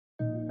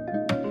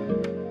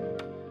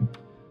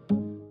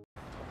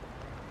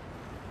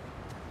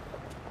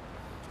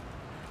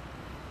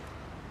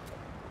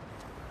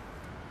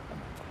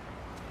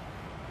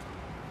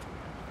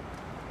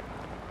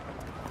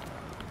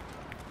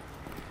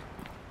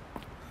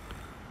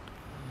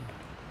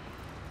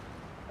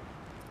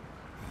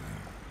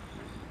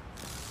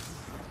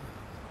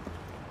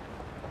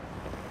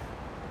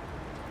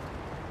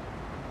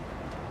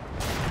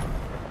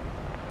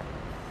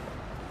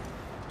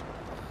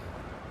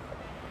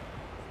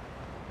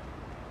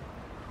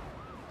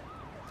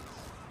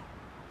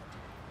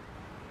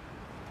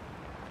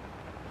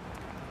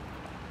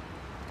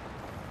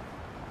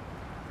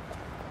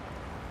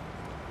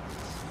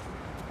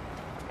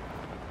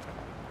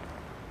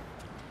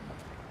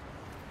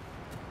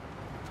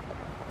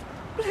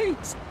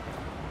Please.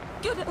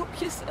 God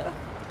help you, sir.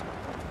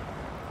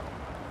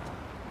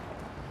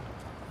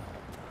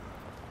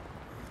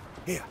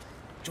 Here,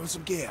 join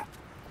some gear.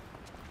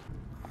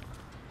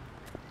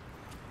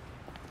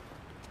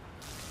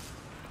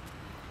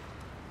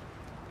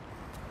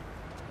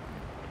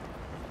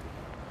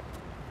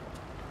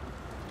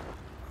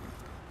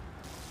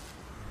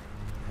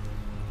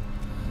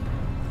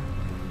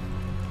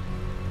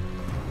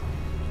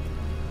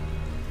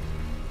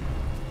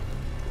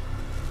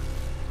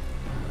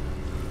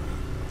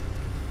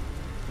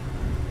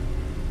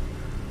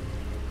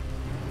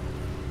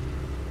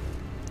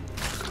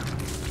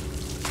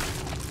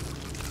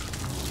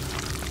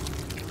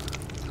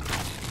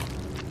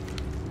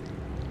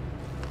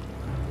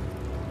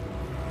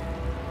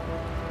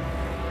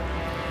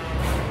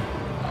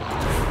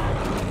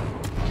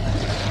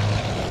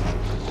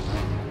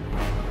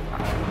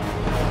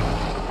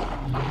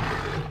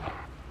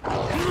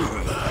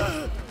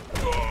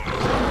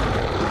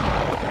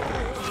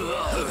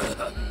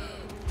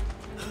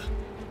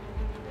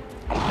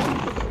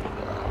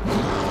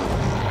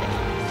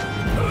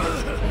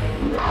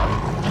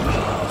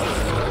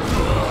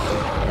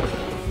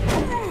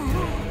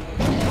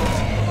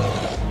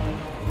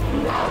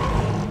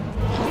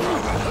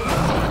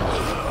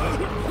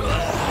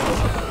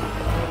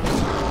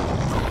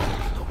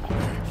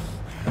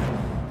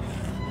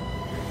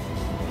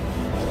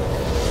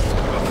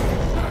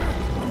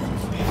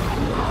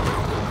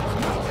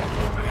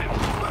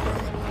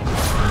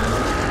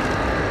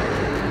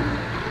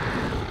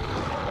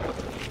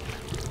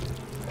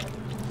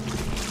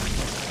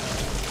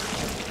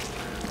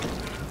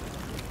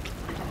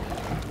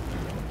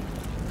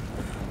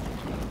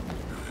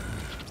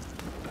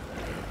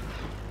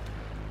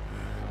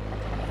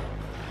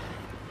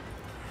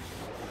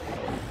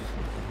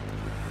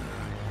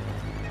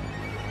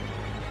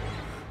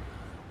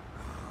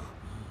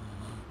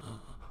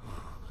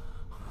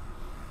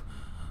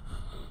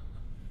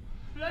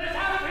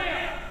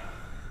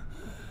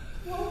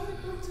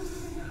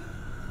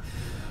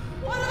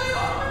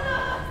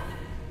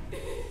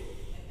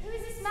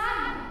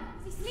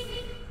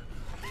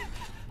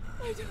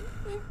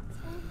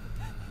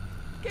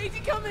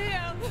 Katie, come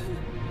here!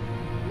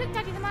 Look,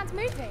 Daddy, the man's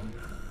moving.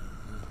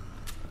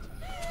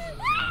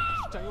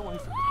 Stay away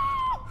from me.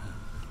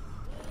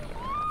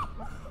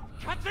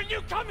 Catherine,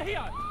 you come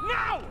here!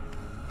 Now!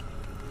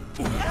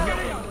 Get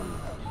here!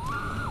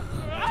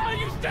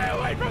 You stay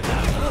away from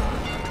them!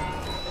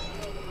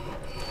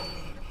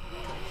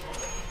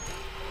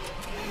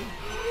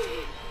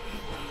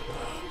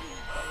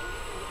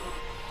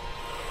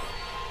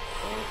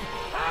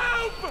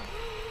 Help!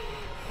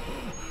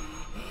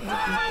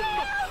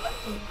 Help!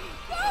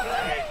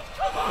 Please,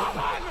 come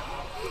on!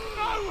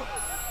 No!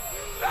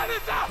 Let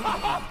us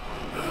out!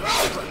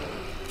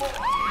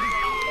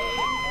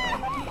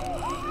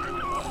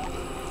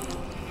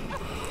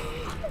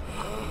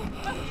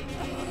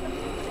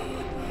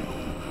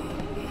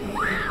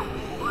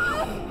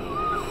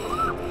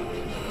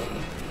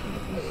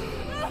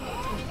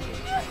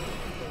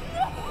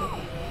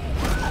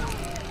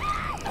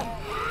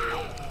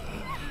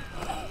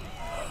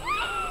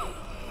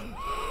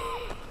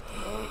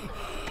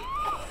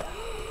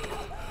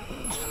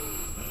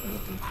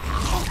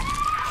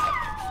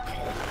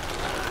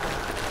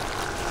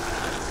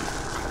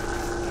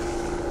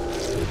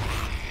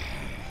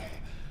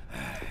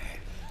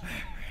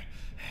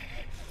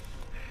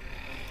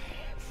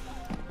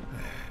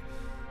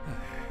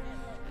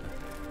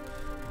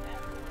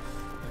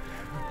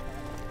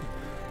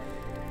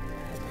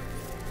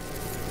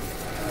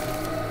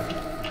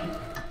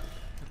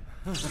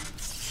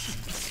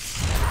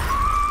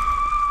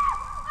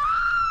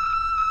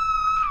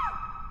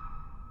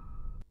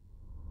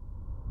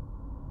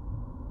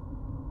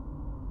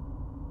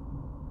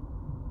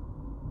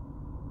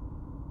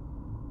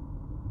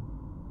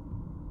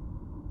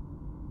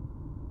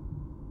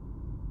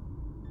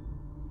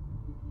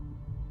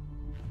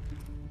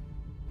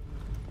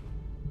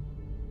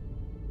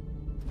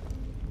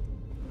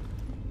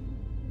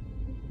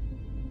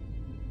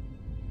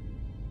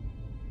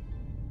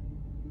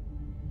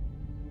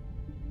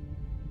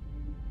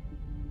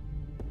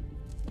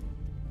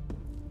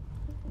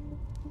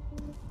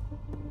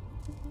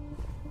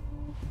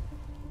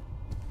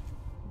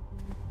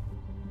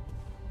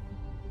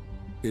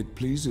 It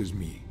pleases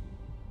me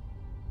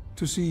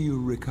to see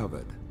you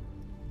recovered,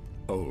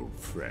 old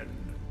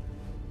friend.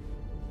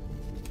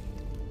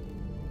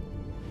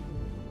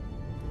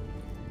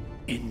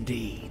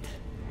 Indeed,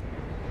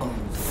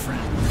 old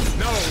friend.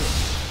 No!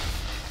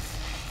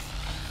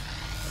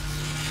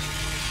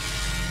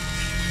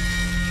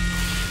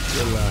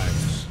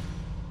 Relax.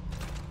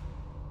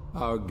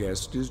 Our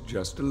guest is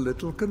just a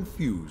little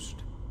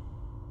confused.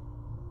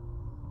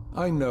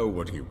 I know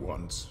what he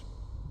wants.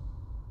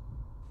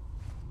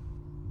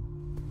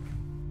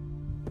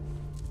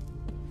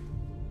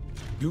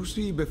 You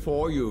see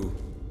before you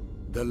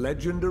the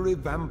legendary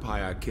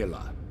vampire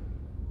killer.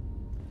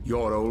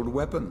 Your old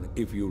weapon,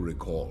 if you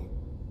recall.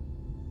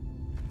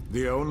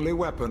 The only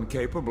weapon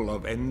capable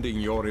of ending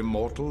your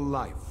immortal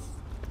life.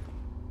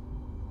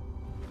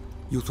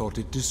 You thought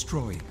it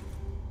destroyed.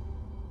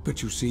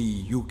 But you see,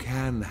 you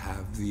can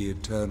have the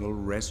eternal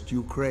rest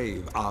you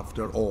crave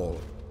after all.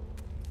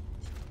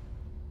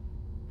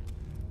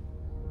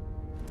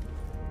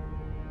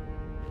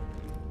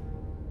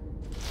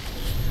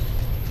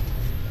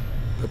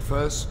 But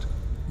first,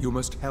 you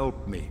must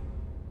help me.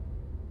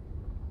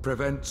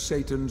 Prevent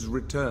Satan's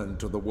return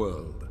to the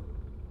world.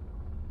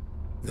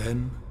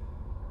 Then,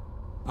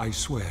 I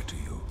swear to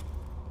you,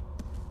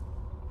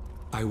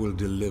 I will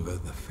deliver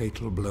the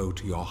fatal blow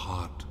to your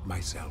heart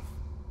myself.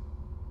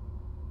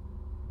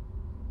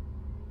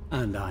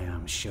 And I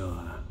am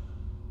sure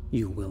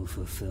you will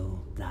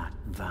fulfill that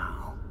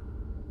vow.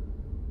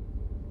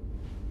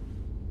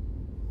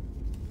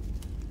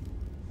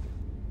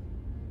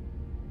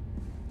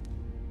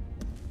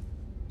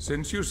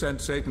 Since you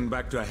sent Satan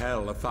back to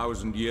hell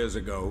 1,000 years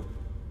ago,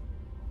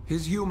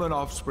 his human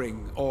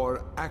offspring,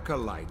 or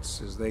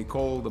acolytes as they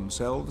call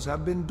themselves,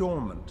 have been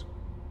dormant.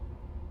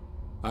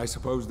 I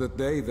suppose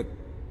that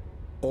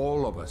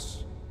all of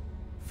us,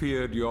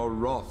 feared your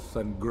wrath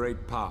and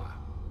great power.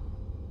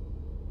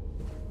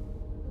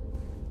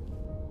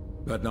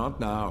 But not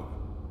now.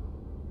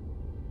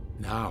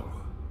 Now,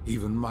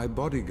 even my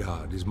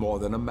bodyguard is more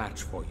than a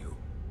match for you.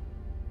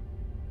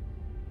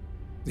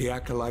 The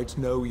acolytes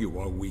know you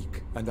are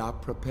weak and are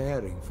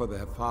preparing for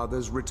their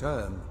father's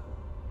return.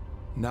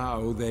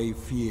 Now they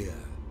fear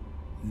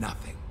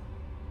nothing.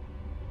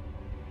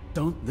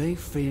 Don't they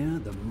fear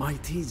the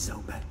mighty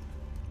Zobek?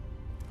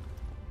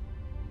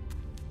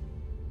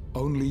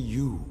 Only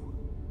you,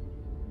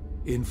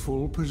 in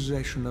full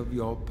possession of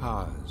your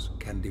powers,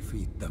 can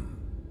defeat them.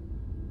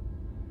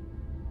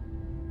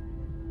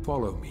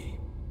 Follow me,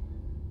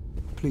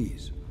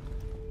 please.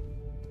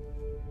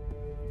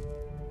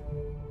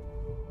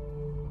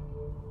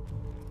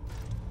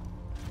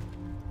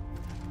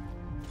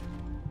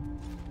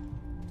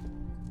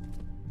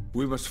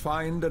 We must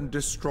find and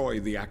destroy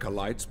the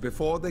acolytes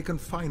before they can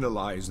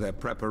finalize their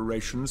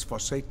preparations for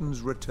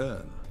Satan's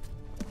return.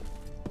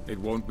 It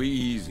won't be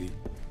easy.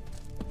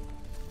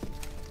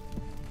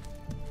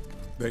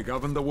 They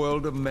govern the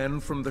world of men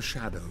from the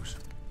shadows.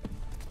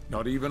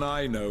 Not even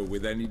I know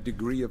with any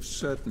degree of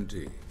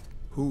certainty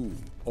who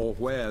or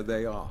where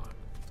they are.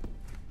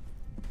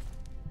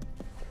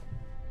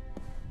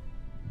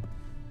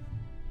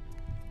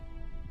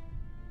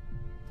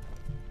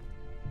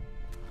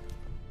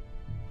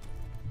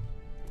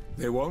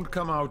 They won't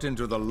come out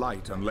into the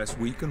light unless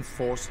we can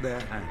force their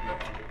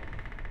hand.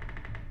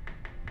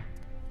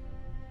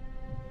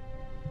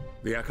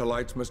 The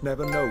acolytes must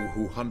never know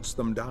who hunts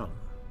them down.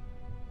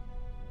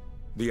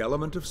 The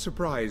element of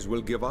surprise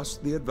will give us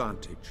the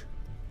advantage.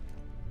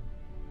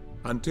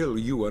 Until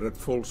you are at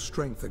full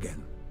strength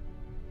again.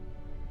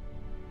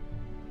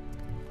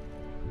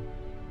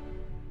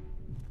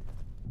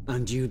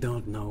 And you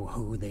don't know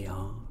who they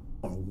are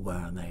or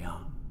where they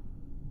are?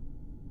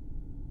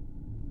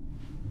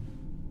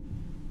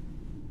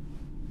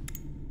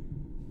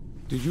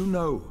 Did you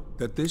know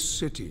that this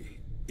city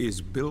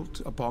is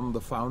built upon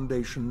the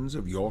foundations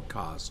of your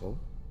castle?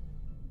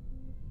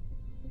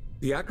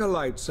 The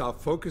acolytes are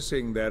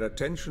focusing their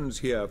attentions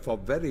here for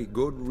very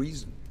good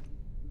reason.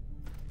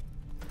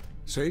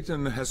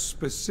 Satan has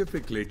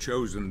specifically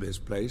chosen this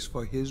place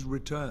for his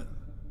return.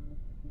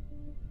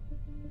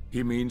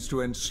 He means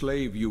to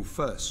enslave you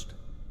first,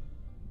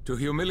 to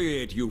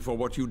humiliate you for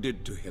what you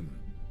did to him.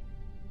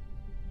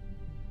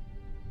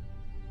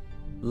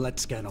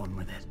 Let's get on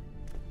with it.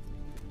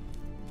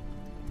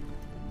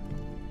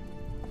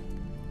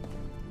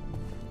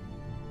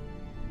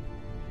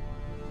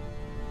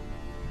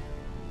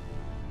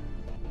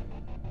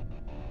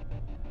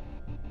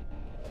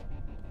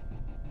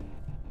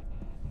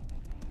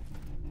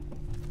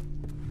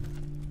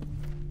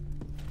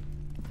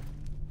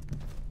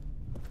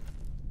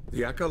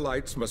 The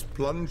acolytes must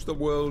plunge the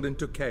world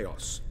into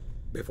chaos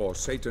before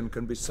Satan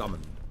can be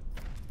summoned.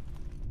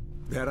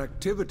 Their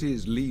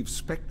activities leave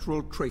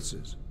spectral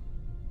traces,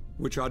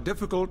 which are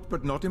difficult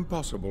but not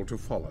impossible to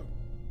follow.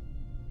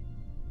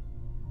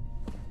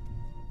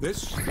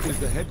 This is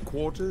the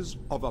headquarters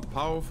of a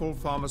powerful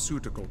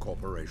pharmaceutical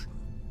corporation.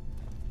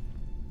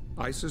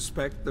 I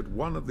suspect that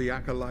one of the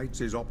acolytes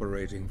is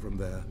operating from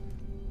there.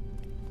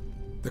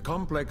 The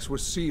complex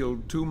was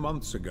sealed 2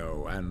 months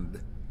ago and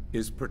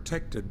is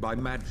protected by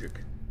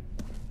magic.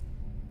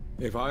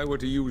 If I were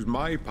to use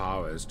my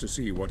powers to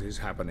see what is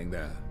happening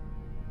there,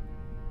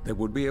 they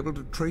would be able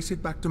to trace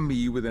it back to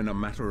me within a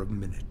matter of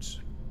minutes.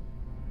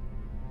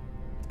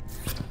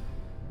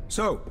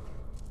 So,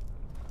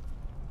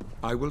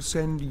 I will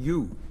send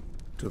you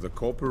to the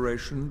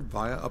corporation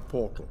via a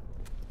portal.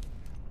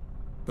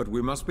 But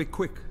we must be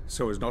quick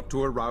so as not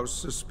to arouse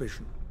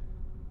suspicion.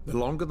 The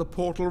longer the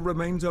portal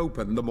remains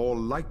open, the more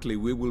likely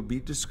we will be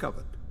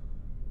discovered.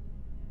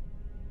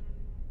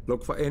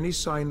 Look for any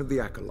sign of the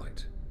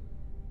acolyte,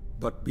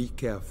 but be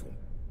careful.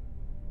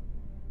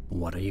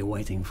 What are you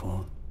waiting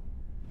for?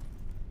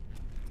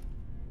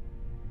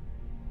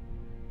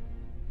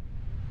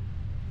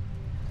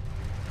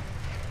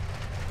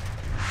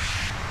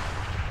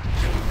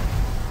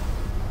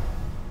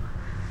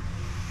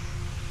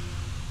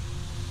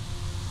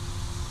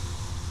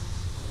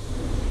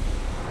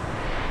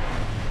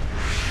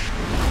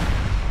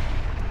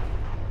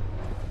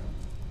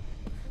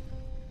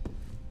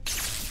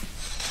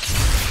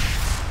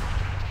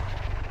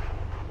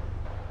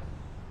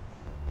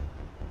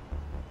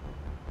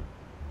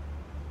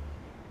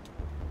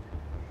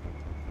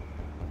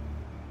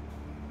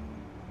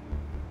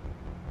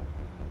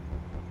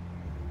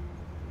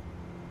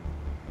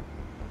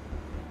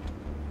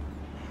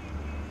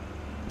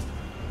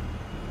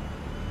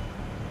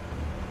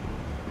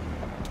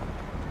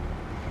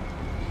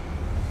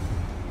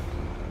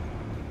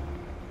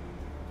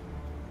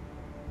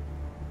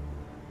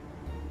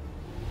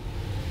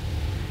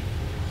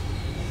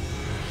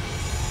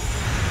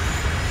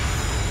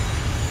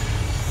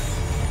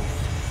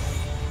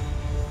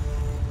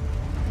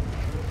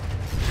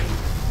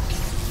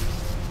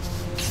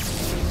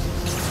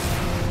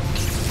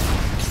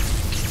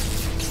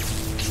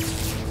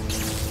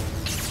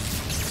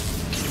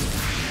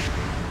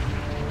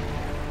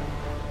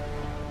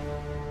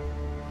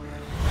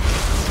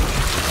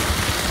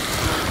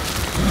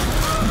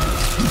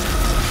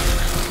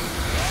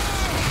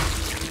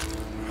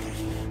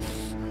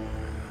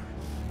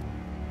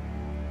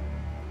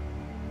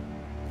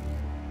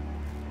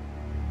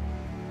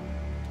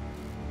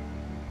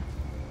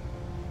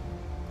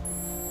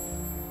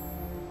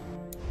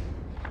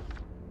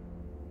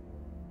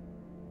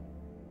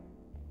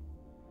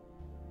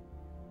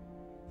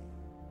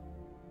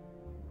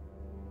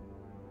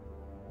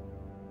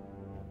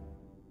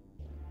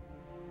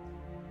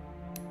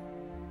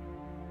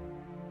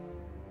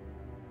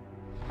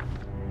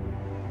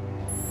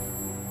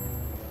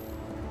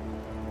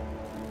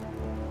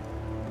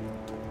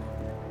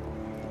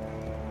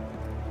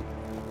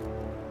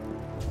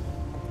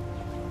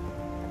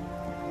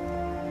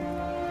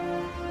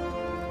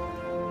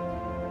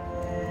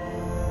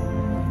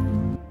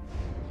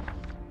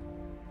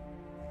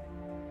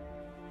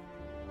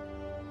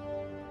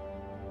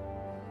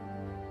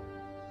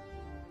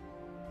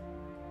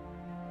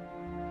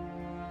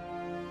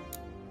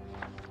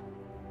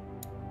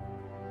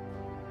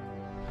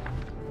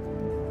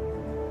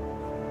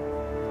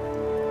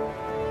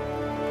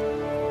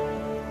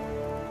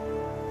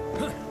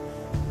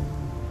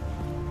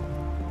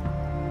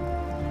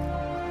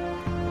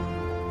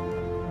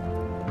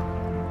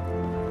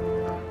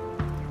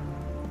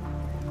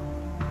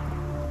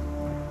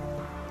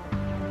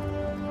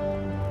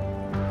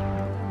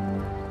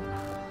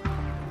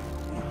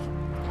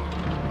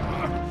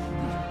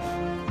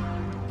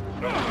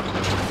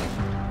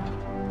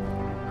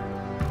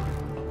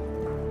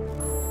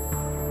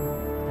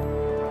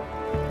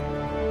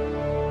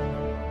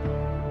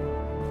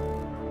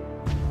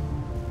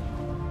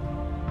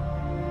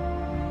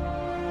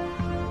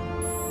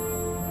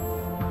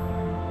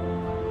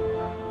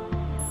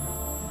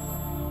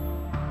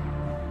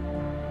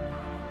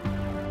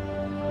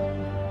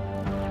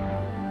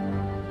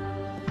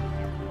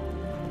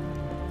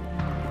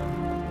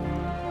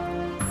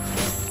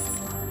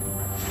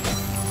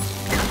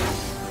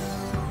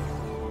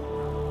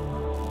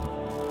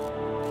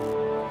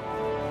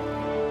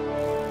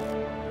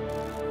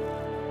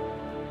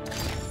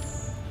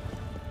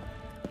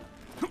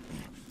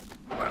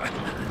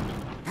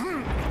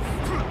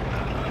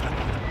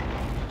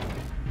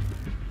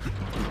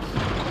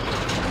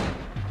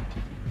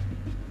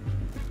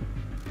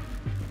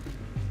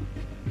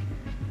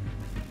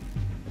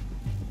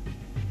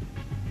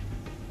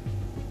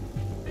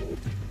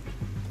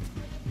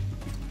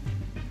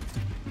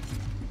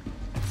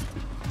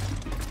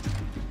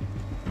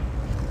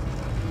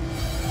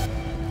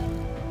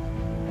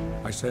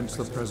 sense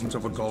the presence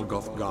of a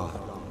Golgoth guard.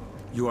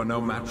 You are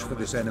no match for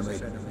this enemy.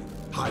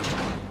 Hide.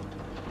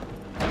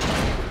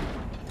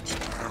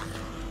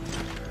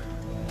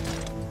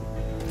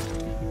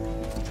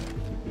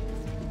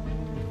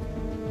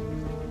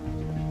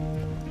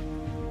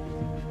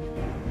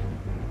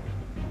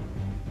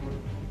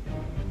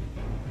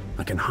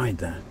 I can hide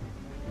there.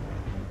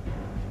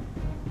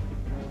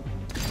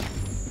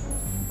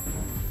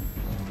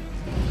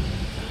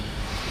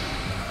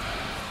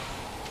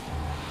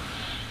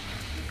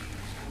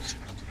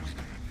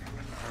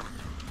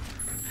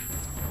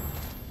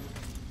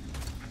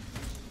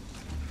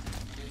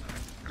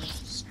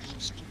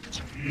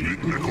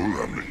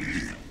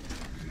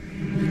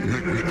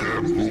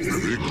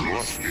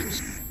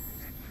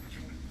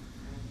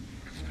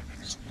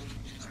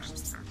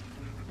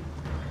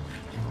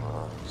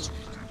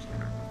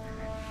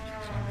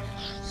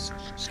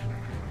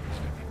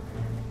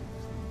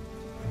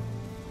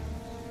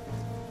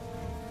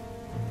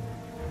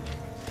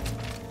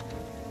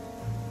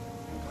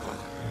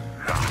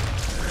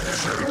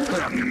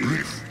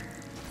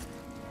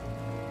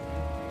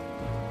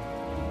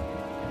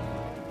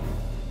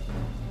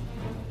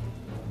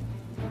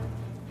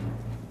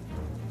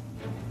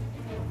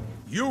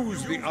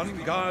 Use the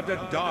unguarded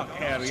dark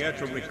area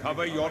to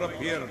recover your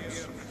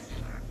appearance.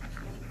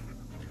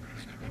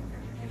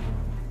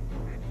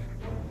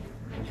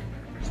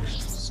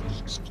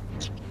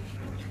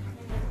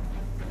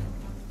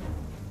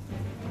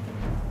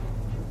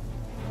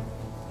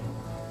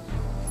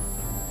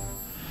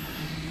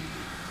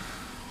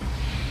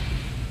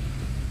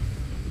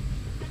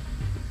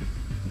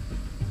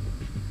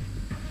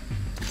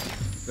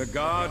 The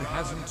guard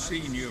hasn't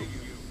seen you.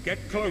 Get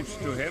close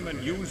to him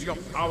and use your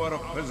power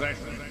of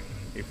possession,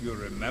 if you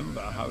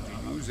remember how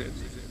to use it.